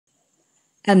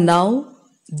And now,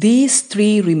 these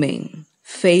three remain: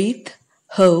 faith,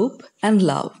 hope, and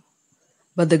love.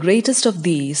 But the greatest of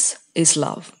these is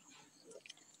love.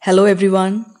 Hello,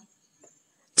 everyone.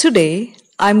 Today,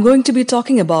 I'm going to be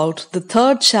talking about the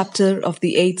third chapter of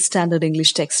the 8th Standard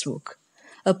English textbook,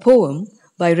 a poem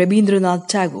by Rabindranath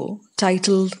Tagore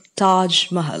titled Taj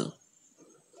Mahal.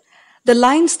 The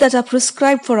lines that are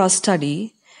prescribed for our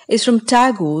study is from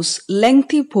Tagore's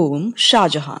lengthy poem Shah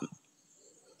Jahan.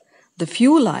 The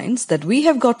few lines that we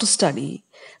have got to study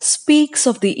speaks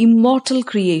of the immortal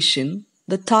creation,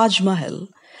 the Taj Mahal,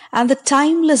 and the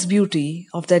timeless beauty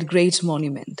of that great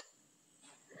monument.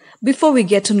 Before we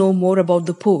get to know more about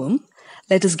the poem,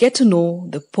 let us get to know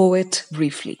the poet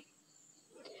briefly.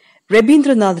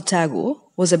 Rabindranath Tagore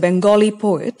was a Bengali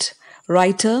poet,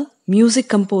 writer, music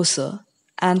composer,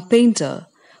 and painter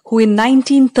who in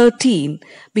 1913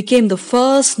 became the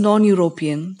first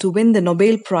non-European to win the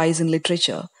Nobel Prize in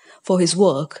Literature for his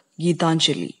work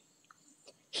Gitanjali.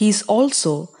 He is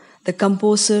also the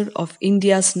composer of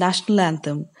India's national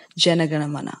anthem Jana Gana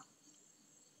Mana.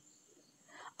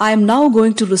 I am now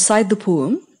going to recite the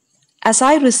poem. As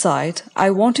I recite,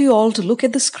 I want you all to look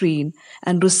at the screen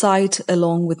and recite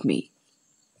along with me.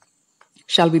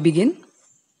 Shall we begin?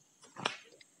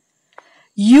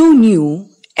 You knew,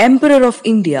 Emperor of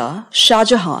India, Shah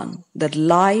Jahan, that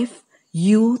life,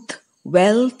 youth,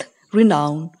 wealth,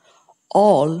 renown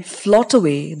all float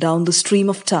away down the stream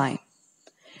of time.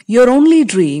 Your only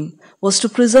dream was to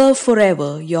preserve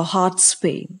forever your heart's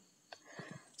pain.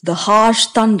 The harsh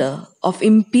thunder of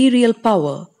imperial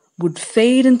power would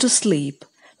fade into sleep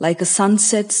like a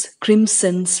sunset's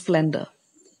crimson splendor.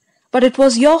 But it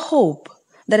was your hope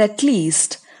that at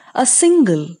least a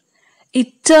single,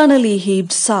 eternally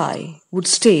heaved sigh would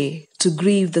stay to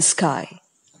grieve the sky.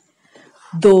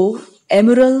 Though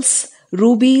emeralds,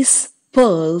 rubies,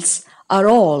 pearls are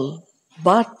all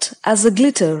but as the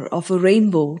glitter of a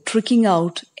rainbow tricking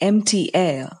out empty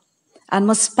air and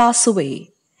must pass away,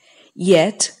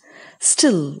 yet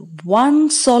still one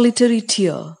solitary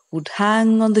tear would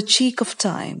hang on the cheek of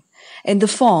time in the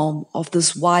form of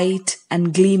this white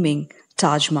and gleaming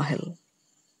Taj Mahal.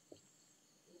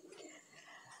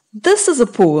 This is a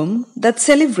poem that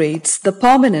celebrates the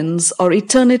permanence or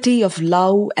eternity of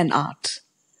love and art.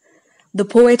 The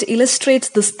poet illustrates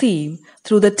this theme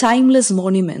through the timeless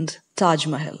monument Taj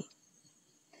Mahal.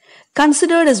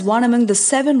 Considered as one among the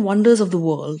 7 wonders of the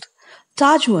world,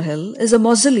 Taj Mahal is a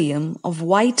mausoleum of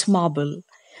white marble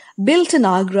built in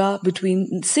Agra between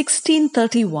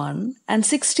 1631 and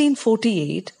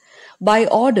 1648 by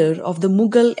order of the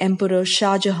Mughal Emperor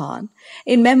Shah Jahan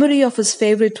in memory of his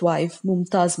favorite wife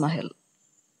Mumtaz Mahal.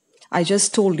 I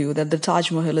just told you that the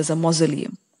Taj Mahal is a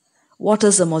mausoleum. What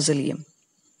is a mausoleum?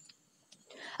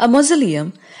 A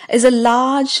mausoleum is a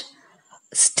large,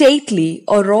 stately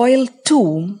or royal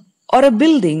tomb or a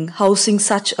building housing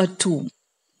such a tomb.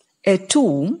 A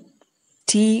tomb,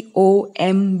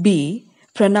 T-O-M-B,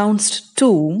 pronounced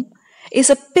tomb, is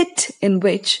a pit in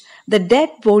which the dead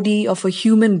body of a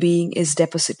human being is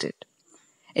deposited.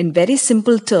 In very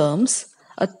simple terms,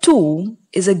 a tomb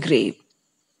is a grave.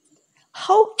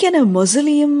 How can a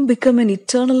mausoleum become an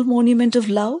eternal monument of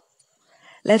love?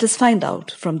 Let us find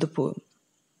out from the poem.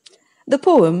 The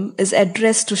poem is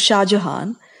addressed to Shah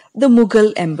Jahan, the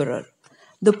Mughal emperor.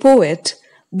 The poet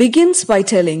begins by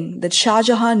telling that Shah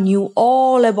Jahan knew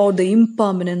all about the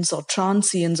impermanence or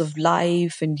transience of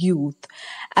life and youth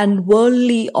and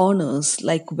worldly honors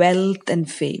like wealth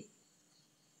and fame.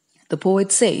 The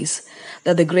poet says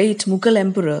that the great Mughal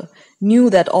emperor knew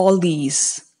that all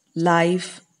these,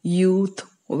 life, youth,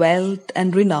 wealth,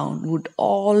 and renown, would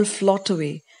all float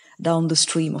away down the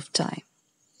stream of time.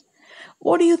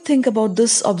 What do you think about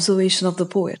this observation of the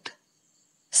poet?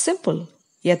 Simple,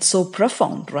 yet so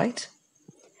profound, right?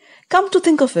 Come to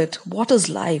think of it, what is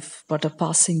life but a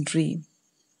passing dream?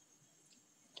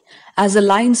 As the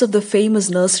lines of the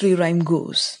famous nursery rhyme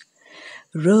goes,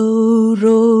 row,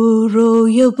 row, row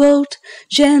your boat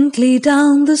gently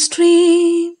down the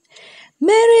stream.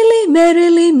 Merrily,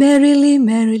 merrily, merrily,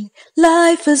 merrily,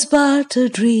 life is but a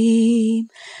dream.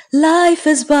 Life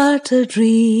is but a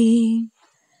dream.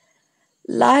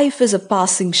 Life is a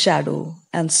passing shadow,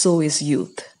 and so is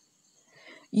youth.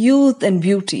 Youth and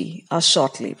beauty are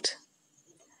short-lived.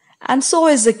 And so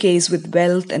is the case with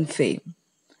wealth and fame.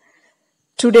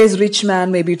 Today's rich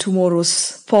man may be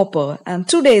tomorrow's pauper, and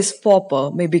today's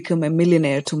pauper may become a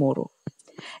millionaire tomorrow.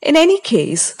 In any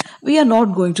case, we are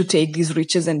not going to take these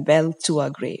riches and wealth to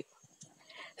our grave.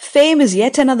 Fame is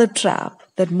yet another trap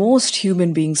that most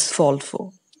human beings fall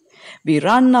for. We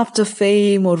run after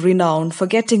fame or renown,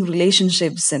 forgetting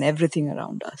relationships and everything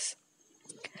around us.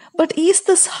 But is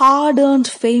this hard-earned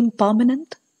fame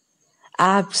permanent?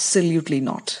 Absolutely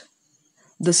not.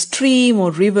 The stream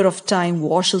or river of time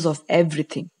washes off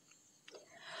everything.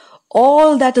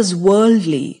 All that is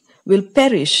worldly will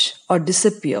perish or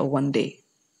disappear one day.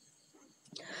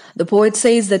 The poet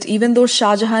says that even though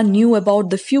Shah Jahan knew about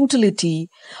the futility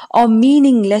or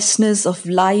meaninglessness of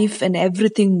life and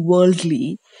everything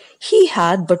worldly, he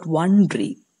had but one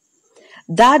dream.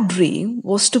 That dream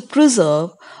was to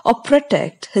preserve or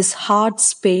protect his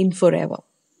heart's pain forever.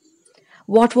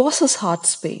 What was his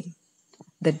heart's pain?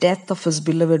 The death of his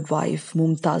beloved wife,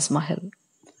 Mumtaz Mahal.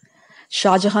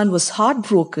 Shah Jahan was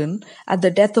heartbroken at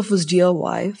the death of his dear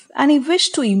wife, and he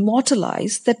wished to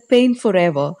immortalize that pain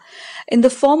forever in the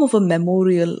form of a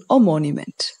memorial or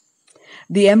monument.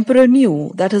 The emperor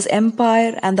knew that his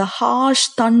empire and the harsh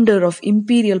thunder of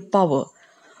imperial power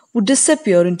would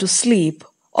disappear into sleep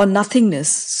or nothingness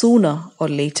sooner or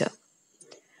later.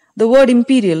 The word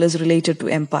imperial is related to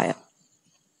empire.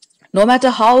 No matter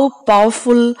how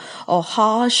powerful or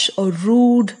harsh or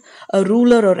rude a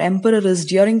ruler or emperor is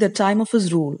during the time of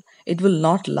his rule, it will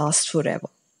not last forever.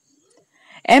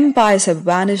 Empires have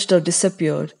vanished or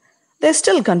disappeared. They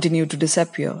still continue to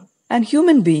disappear. And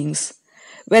human beings,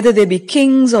 whether they be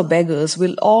kings or beggars,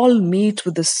 will all meet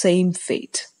with the same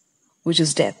fate, which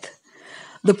is death.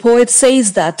 The poet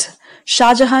says that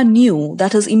Shah Jahan knew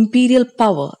that his imperial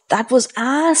power, that was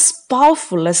as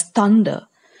powerful as thunder,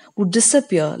 would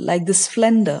disappear like the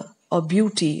splendor or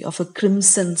beauty of a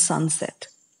crimson sunset.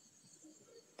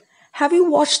 Have you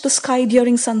watched the sky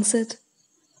during sunset?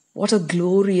 What a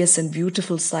glorious and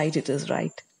beautiful sight it is,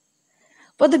 right?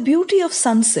 But the beauty of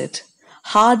sunset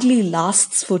hardly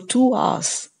lasts for 2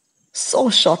 hours, so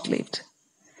short-lived.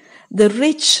 The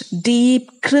rich,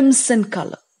 deep crimson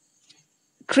color.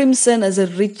 Crimson is a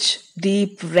rich,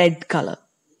 deep red color.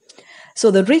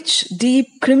 So the rich, deep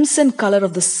crimson color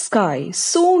of the sky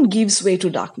soon gives way to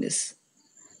darkness.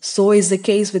 So is the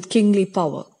case with kingly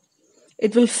power.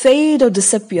 It will fade or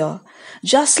disappear,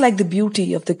 just like the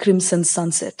beauty of the crimson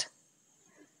sunset.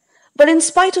 But in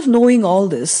spite of knowing all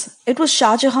this, it was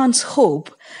Shah Jahan's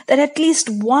hope that at least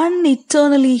one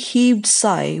eternally heaved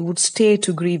sigh would stay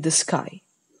to grieve the sky.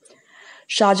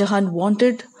 Shah Jahan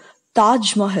wanted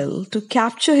Taj Mahal to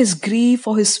capture his grief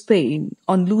or his pain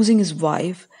on losing his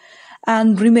wife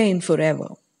and remain forever.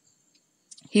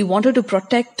 He wanted to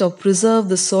protect or preserve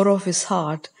the sorrow of his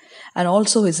heart and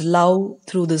also his love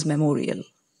through this memorial.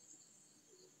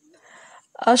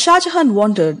 Shah Jahan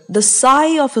wanted the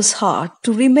sigh of his heart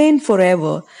to remain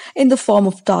forever in the form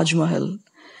of Taj Mahal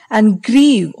and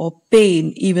grieve or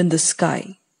pain even the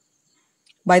sky.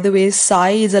 By the way,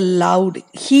 sigh is a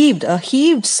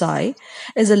heaved sigh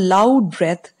is a loud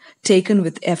breath taken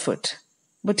with effort.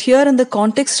 But here in the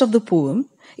context of the poem,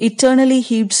 eternally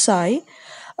heaved sigh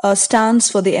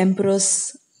stands for the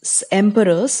emperor's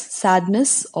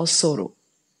sadness or sorrow.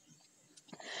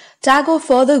 Tagore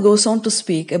further goes on to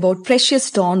speak about precious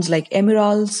stones like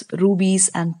emeralds, rubies,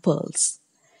 and pearls.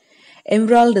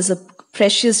 Emerald is a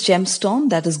precious gemstone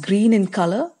that is green in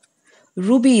color.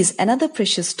 Ruby is another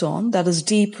precious stone that is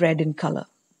deep red in color.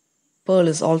 Pearl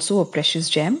is also a precious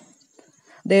gem.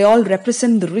 They all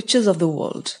represent the riches of the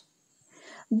world.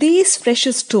 These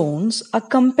precious stones are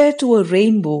compared to a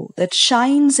rainbow that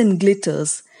shines and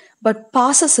glitters but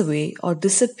passes away or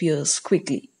disappears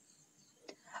quickly.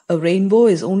 A rainbow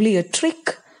is only a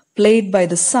trick played by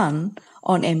the sun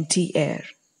on empty air.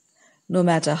 No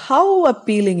matter how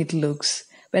appealing it looks,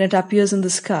 when it appears in the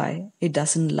sky, it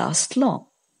doesn't last long.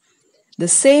 The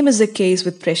same is the case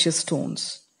with precious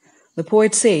stones. The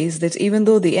poet says that even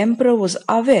though the emperor was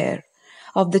aware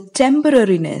of the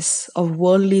temporariness of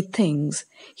worldly things,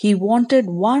 he wanted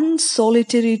one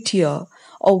solitary tear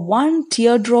or one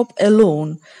teardrop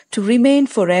alone to remain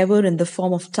forever in the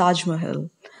form of Taj Mahal,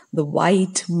 the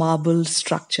white marble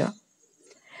structure.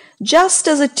 Just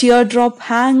as a teardrop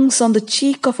hangs on the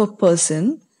cheek of a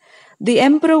person, the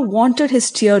emperor wanted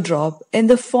his teardrop in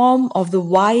the form of the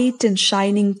white and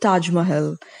shining Taj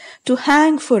Mahal to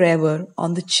hang forever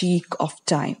on the cheek of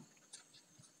time.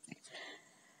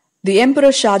 The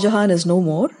Emperor Shah Jahan is no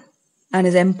more, and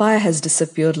his empire has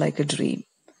disappeared like a dream.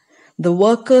 The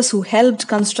workers who helped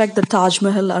construct the Taj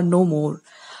Mahal are no more,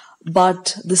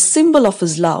 but the symbol of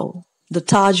his love, the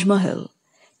Taj Mahal,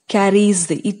 carries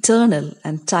the eternal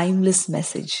and timeless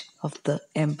message of the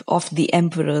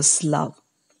emperor's love.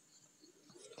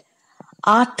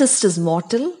 Artist is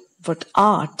mortal, but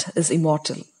art is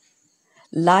immortal.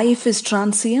 Life is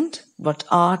transient, but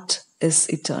art is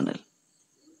eternal.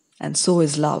 And so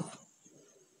is love.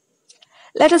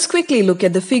 Let us quickly look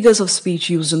at the figures of speech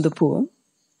used in the poem.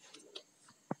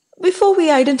 Before we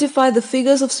identify the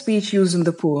figures of speech used in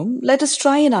the poem, let us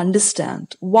try and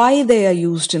understand why they are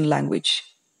used in language.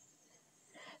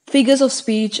 Figures of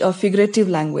speech or figurative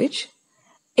language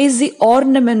is the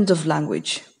ornament of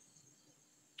language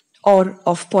or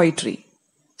of poetry.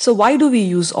 So why do we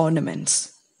use ornaments?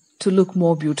 To look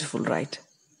more beautiful, right?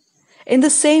 In the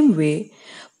same way,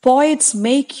 poets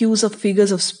make use of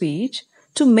figures of speech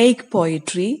to make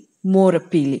poetry more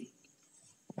appealing.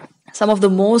 Some of the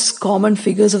most common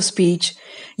figures of speech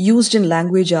used in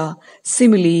language are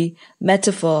simile,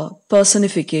 metaphor,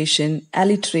 personification,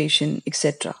 alliteration,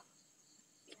 etc.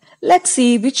 Let's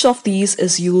see which of these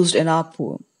is used in our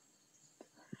poem.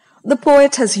 The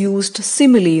poet has used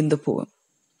simile in the poem.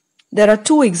 There are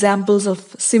two examples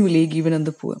of simile given in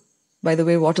the poem. By the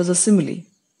way, what is a simile?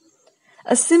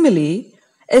 A simile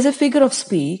is a figure of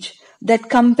speech that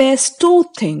compares two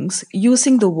things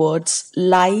using the words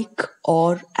like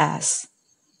or as.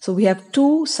 So we have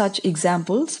two such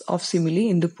examples of simile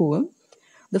in the poem.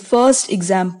 The first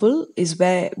example is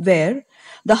where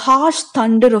the harsh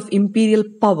thunder of imperial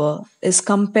power is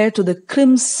compared to the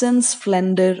crimson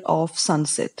splendor of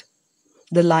sunset.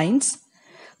 The lines,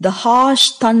 "The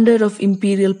harsh thunder of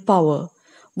imperial power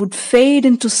would fade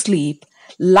into sleep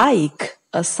like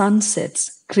a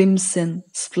sunset's crimson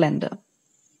splendor."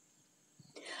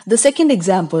 The second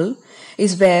example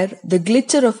is where the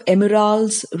glitter of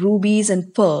emeralds, rubies,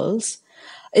 and pearls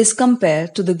is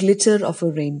compared to the glitter of a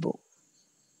rainbow.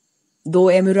 Though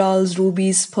emeralds,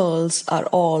 rubies, pearls are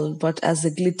all but as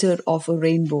the glitter of a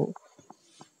rainbow.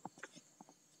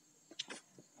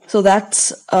 So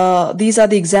these are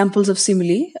the examples of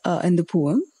simile in the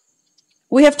poem.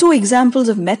 We have two examples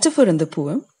of metaphor in the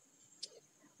poem.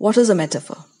 What is a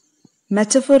metaphor?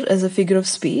 Metaphor is a figure of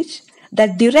speech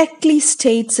that directly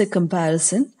states a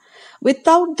comparison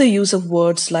without the use of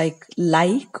words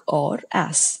like or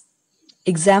as.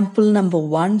 Example number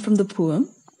 1 from the poem.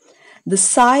 The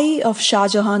sigh of Shah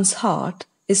Jahan's heart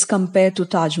is compared to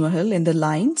Taj Mahal in the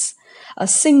lines, "A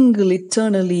single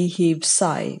eternally heaved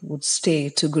sigh would stay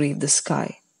to grieve the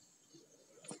sky."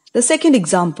 The second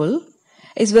example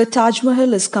is where Taj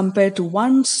Mahal is compared to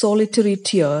one solitary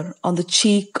tear on the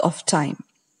cheek of time.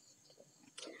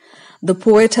 The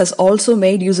poet has also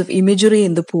made use of imagery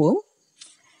in the poem.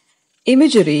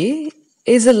 Imagery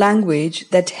is a language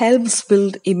that helps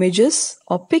build images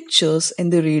or pictures in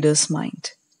the reader's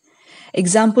mind.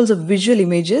 Examples of visual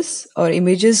images or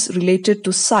images related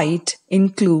to sight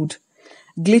include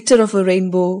glitter of a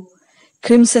rainbow,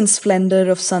 crimson splendor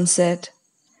of sunset,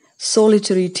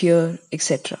 solitary tear,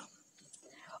 etc.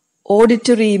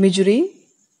 Auditory imagery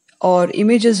or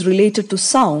images related to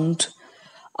sound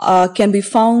can be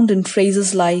found in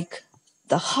phrases like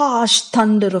the harsh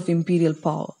thunder of imperial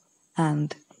power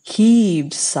and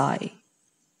heaved sigh.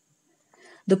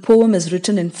 The poem is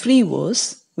written in free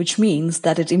verse, which means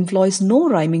that it employs no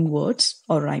rhyming words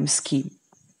or rhyme scheme.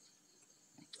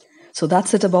 So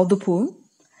that's it about the poem.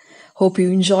 Hope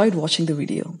you enjoyed watching the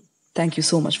video. Thank you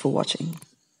so much for watching.